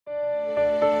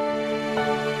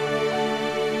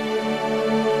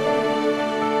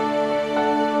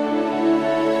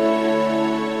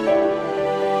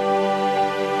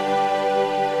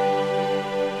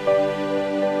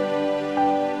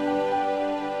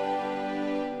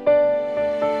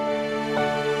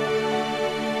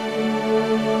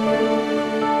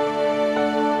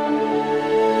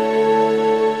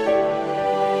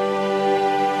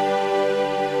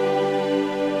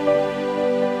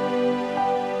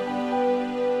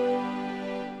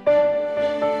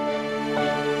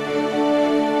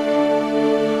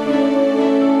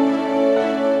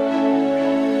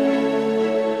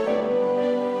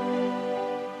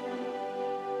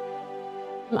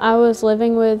was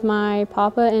living with my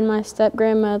papa and my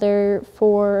step-grandmother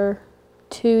for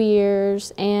 2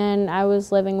 years, and I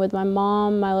was living with my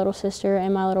mom, my little sister,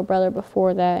 and my little brother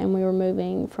before that, and we were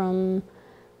moving from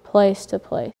place to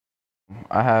place.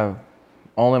 I have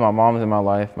only my mom's in my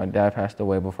life. My dad passed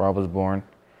away before I was born.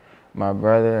 My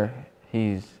brother,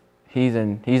 he's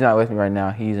not with me right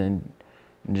now. He's in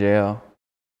jail.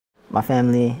 My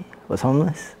family was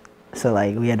homeless, so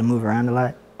we had to move around a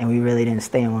lot, and we really didn't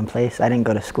stay in one place. I didn't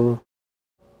go to school.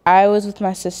 I was with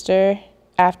my sister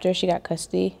after she got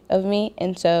custody of me,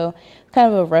 and so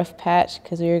kind of a rough patch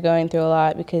because we were going through a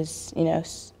lot because, you know,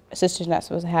 a sister's not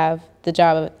supposed to have the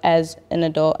job as an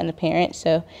adult and a parent,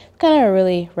 so kind of a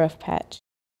really rough patch.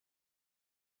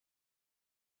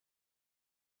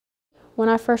 When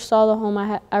I first saw the home,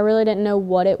 I really didn't know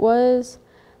what it was,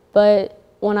 but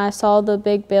when I saw the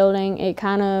big building, it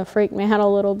kind of freaked me out a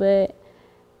little bit,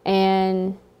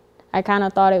 and I kind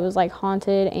of thought it was like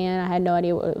haunted, and I had no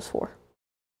idea what it was for.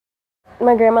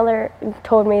 My grandmother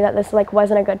told me that this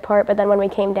wasn't a good part, but then when we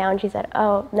came down, she said,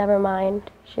 "Oh, never mind."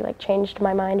 She changed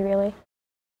my mind really.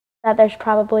 That there's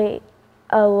probably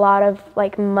a lot of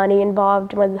money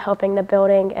involved with helping the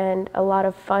building, and a lot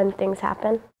of fun things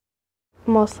happen.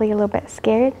 Mostly a little bit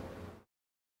scared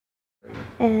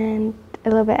and a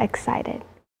little bit excited.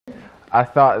 I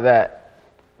thought that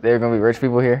there were gonna be rich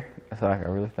people here. That's what I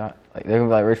really thought. There were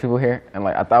gonna be rich people here, and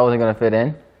I thought I wasn't gonna fit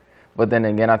in. But then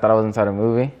again, I thought I was inside a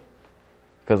movie,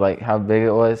 because how big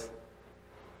it was.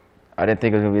 I didn't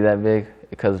think it was gonna be that big,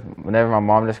 because whenever my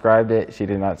mom described it, she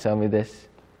did not tell me this.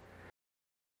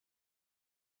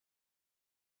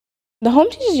 The home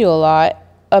teaches you a lot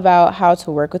about how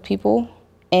to work with people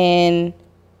and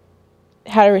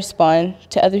how to respond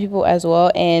to other people as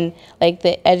well, and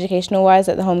the educational wise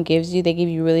that the home gives you, they give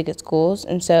you really good schools,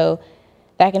 and so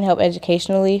that can help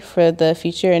educationally for the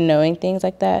future and knowing things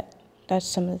like that. That's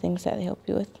some of the things that they help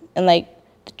you with, and the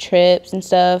trips and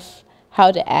stuff,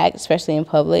 how to act, especially in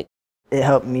public. It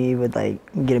helped me with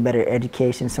get a better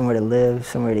education, somewhere to live,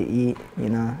 somewhere to eat, you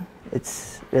know.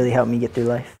 It's really helped me get through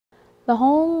life. The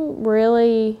home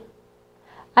really,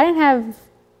 I didn't have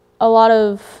a lot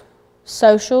of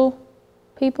social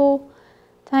people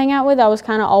to hang out with. I was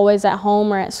kind of always at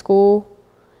home or at school,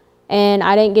 and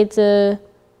I didn't get to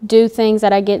do things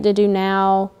that I get to do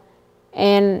now,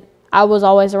 and I was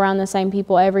always around the same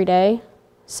people every day.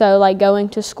 So going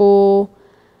to school,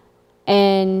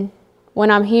 and when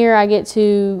I'm here I get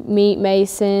to meet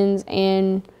Masons,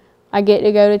 and I get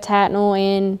to go to Tatnall,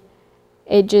 and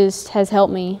it just has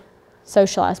helped me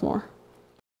socialize more.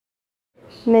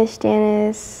 Miss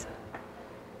Janice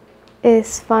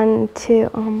is fun to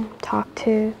talk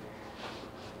to.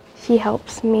 She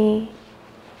helps me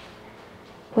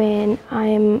when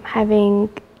I'm having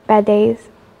bad days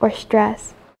or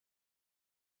stress.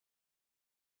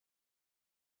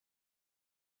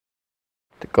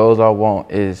 The goals I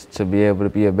want is to be able to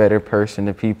be a better person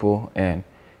to people and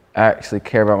actually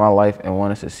care about my life and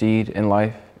want to succeed in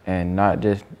life, and not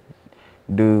just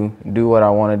do what I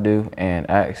want to do, and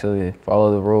actually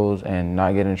follow the rules and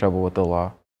not get in trouble with the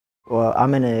law. Well,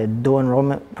 I'm in a dual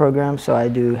enrollment program, so I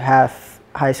do half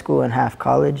high school and half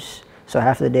college. So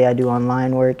half of the day I do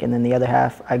online work, and then the other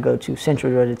half I go to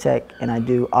Central Georgia Tech and I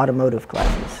do automotive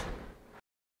classes.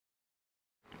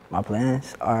 My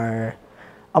plans are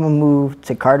I'm gonna move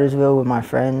to Cartersville with my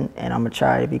friend, and I'm gonna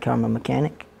try to become a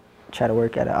mechanic, try to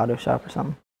work at an auto shop or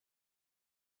something.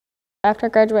 After I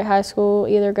graduate high school,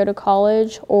 either go to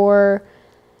college or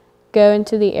go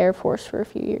into the Air Force for a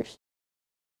few years.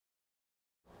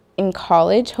 In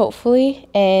college, hopefully,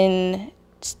 and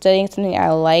studying something I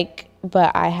like,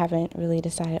 but I haven't really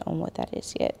decided on what that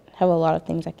is yet. I have a lot of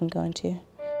things I can go into.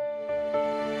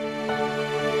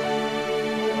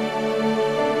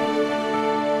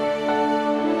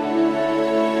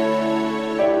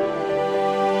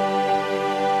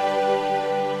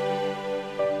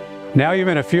 Now you've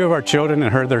met a few of our children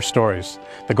and heard their stories.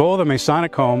 The goal of the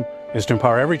Masonic Home is to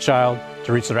empower every child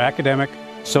to reach their academic,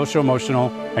 social-emotional,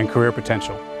 and career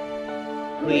potential.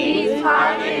 Please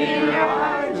type in your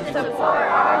heart to support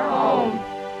our home.